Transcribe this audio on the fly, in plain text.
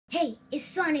Hey, it's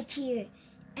Sonic here,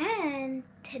 and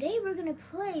today we're gonna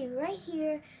play right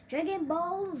here Dragon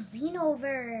Ball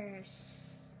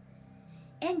Xenoverse.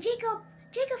 And Jacob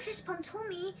Fistpump told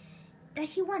me that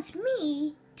he wants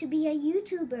me to be a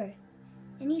YouTuber,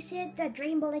 and he said that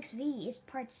Dragon Ball XV is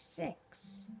part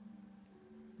 6.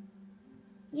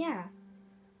 Yeah,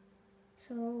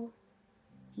 so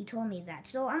he told me that.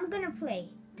 So I'm gonna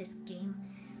play this game.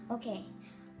 Okay.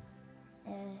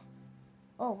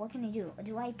 Oh, what can I do?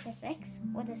 Do I press X?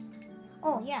 What is...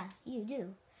 Oh, yeah, you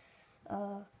do.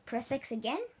 Press X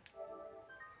again?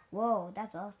 Whoa,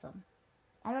 that's awesome.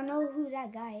 I don't know who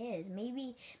that guy is.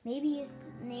 Maybe his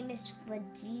name is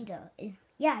Vegeta.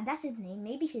 Yeah, that's his name.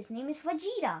 Maybe his name is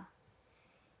Vegeta.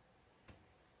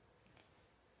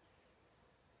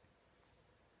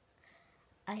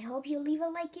 I hope you leave a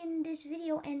like in this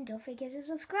video and don't forget to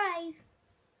subscribe.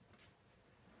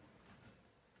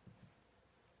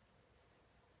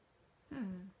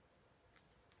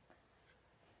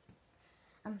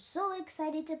 I'm so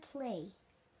excited to play.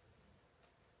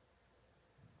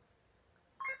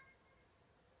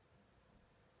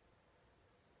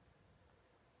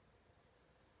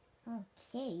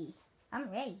 Okay, I'm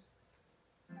ready.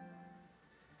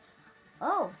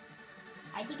 Oh,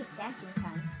 I think it's dancing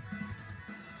time.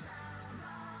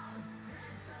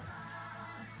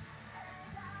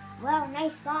 Wow,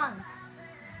 nice song.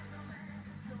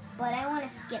 But I want to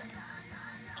skip.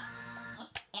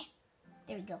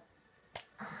 There we go.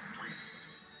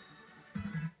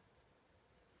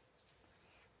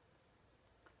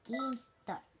 Game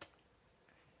start.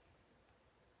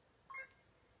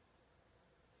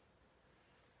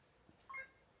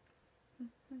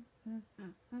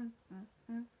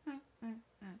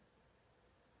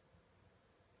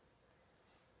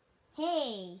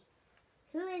 Hey,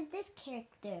 who is this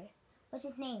character? What's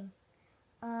his name?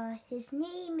 His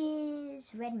name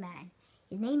is Redman.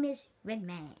 His name is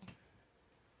Redman.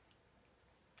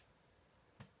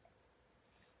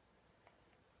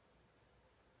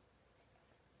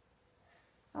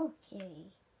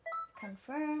 Okay,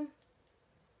 confirm.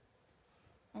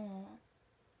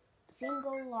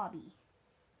 Single lobby.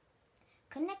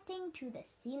 Connecting to the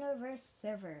Xenoverse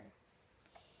server.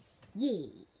 Yay!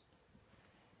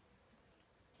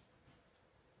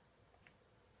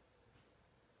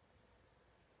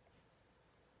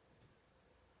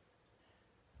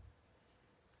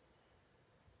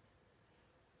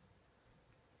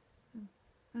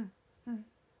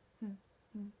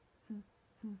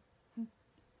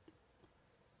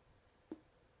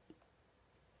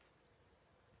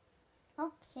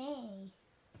 Okay.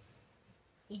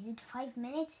 Is it 5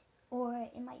 minutes or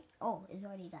am I... Oh, it's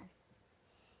already done.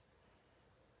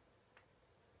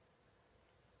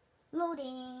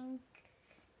 Loading.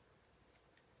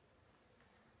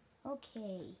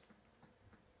 Okay.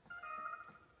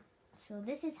 So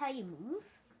this is how you move?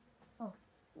 Oh,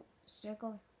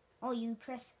 circle. Oh, you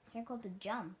press circle to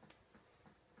jump.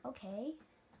 Okay.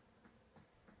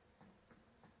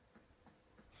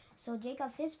 So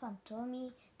Jacob Fistpump told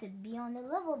me to be on the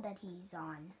level that he's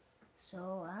on.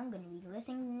 So I'm going to be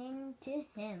listening to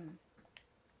him.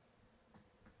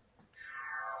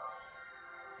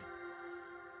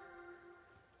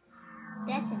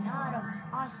 That's an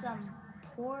awesome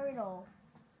portal.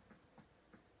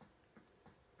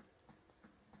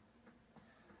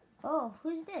 Oh,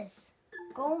 who's this?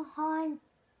 Gohan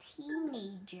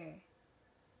Teenager.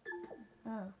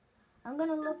 Oh, I'm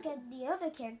gonna look at the other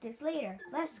characters later.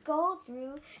 Let's go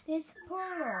through this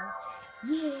portal.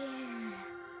 Yeah.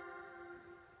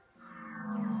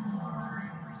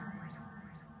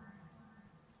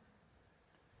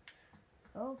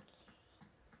 Okay.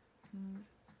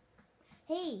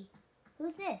 Hey,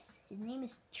 who's this? His name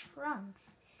is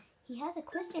Trunks. He has a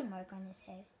question mark on his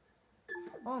head.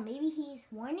 Oh, maybe he's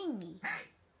warning me.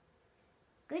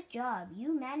 Good job.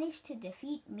 You managed to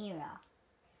defeat Mira.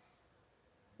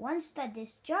 Once the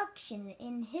destruction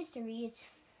in history is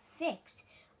fixed,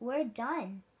 we're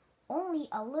done. Only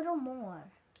a little more.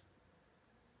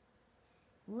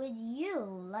 Would you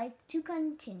like to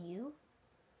continue?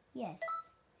 Yes.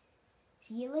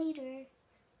 See you later.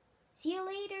 See you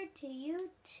later to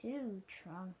you too,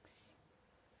 Trunks.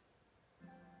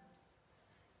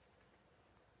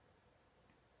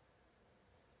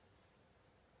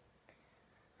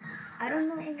 I don't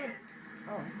know what...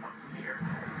 Oh.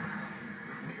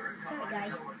 Sorry,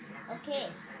 guys. Okay.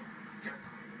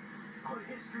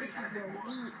 This will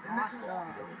be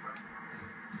awesome.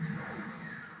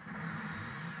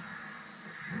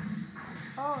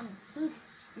 Oh,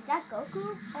 is that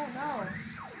Goku? Oh no.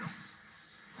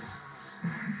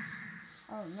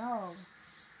 Oh no.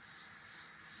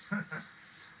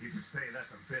 You could say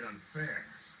that's a bit unfair.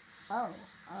 Oh,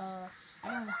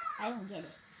 I don't get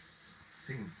it.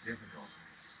 Seems difficult,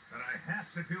 but I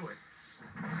have to do it.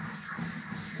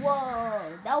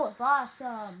 Whoa, that was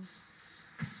awesome.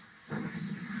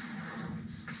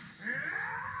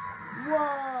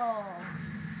 Whoa.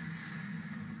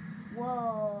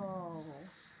 Whoa.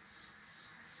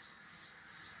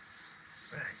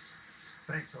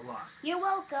 Thanks a lot. You're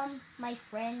welcome, my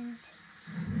friend.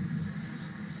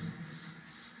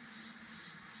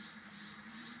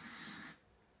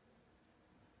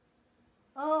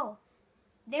 Oh,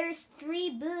 there's 3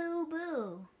 Boo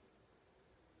Boo.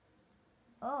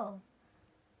 Oh,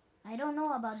 I don't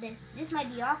know about this. This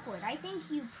might be awkward. I think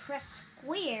you press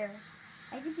square.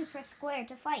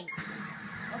 To fight.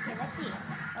 Okay, let's see.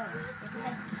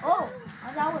 Oh,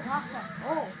 that was awesome.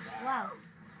 Oh, wow.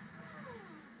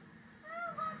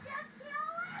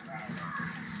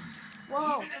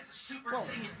 Whoa. Even as a Super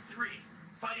Saiyan 3,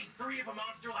 fighting 3 of a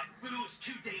monster like Boo is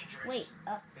too dangerous. Wait,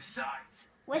 besides,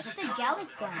 what's there's the a time Gallic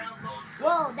limit on gun? how long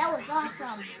Whoa, that was Goku can be Super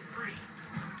awesome. Saiyan 3.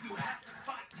 You have to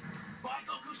fight. Buy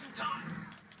Goku some time.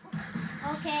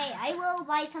 Okay, I will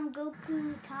buy some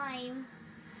Goku time.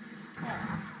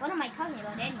 What am I talking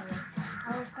about anyway?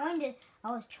 I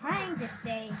was trying to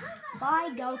say, buy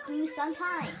Goku some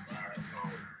time.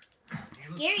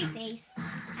 Scary face.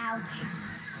 Ouch.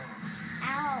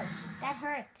 Ow, that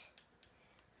hurt.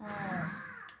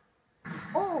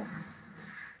 Oh.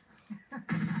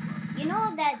 You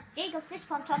know that Jacob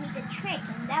Fistpump taught me the trick,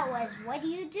 and that was, what do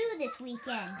you do this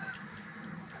weekend?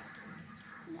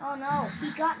 Oh no,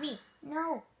 he got me.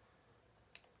 No.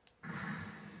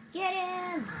 Get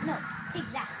him! No,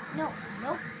 take that. No,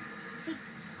 nope. Take,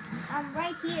 I'm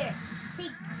right here.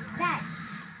 Take that.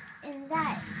 And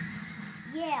that.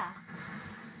 Yeah.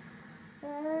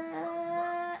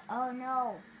 Oh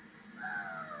no.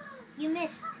 You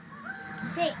missed.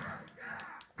 Take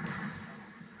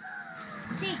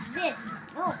this.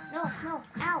 No.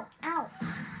 Ow.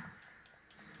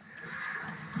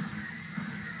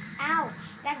 Ouch,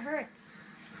 that hurts.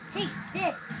 Take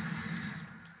this.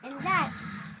 And that.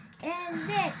 And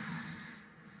this.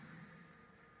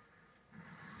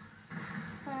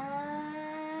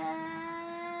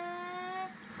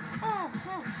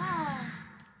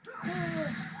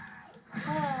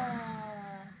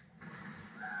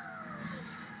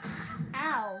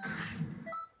 Ouch.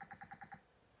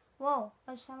 Whoa,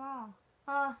 what's wrong?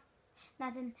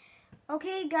 Nothing.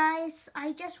 Okay, guys,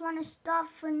 I just want to stop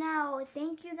for now.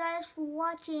 Thank you guys for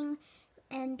watching.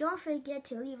 And don't forget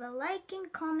to leave a like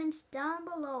and comments down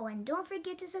below. And don't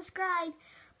forget to subscribe.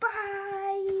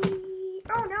 Bye!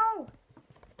 Oh no!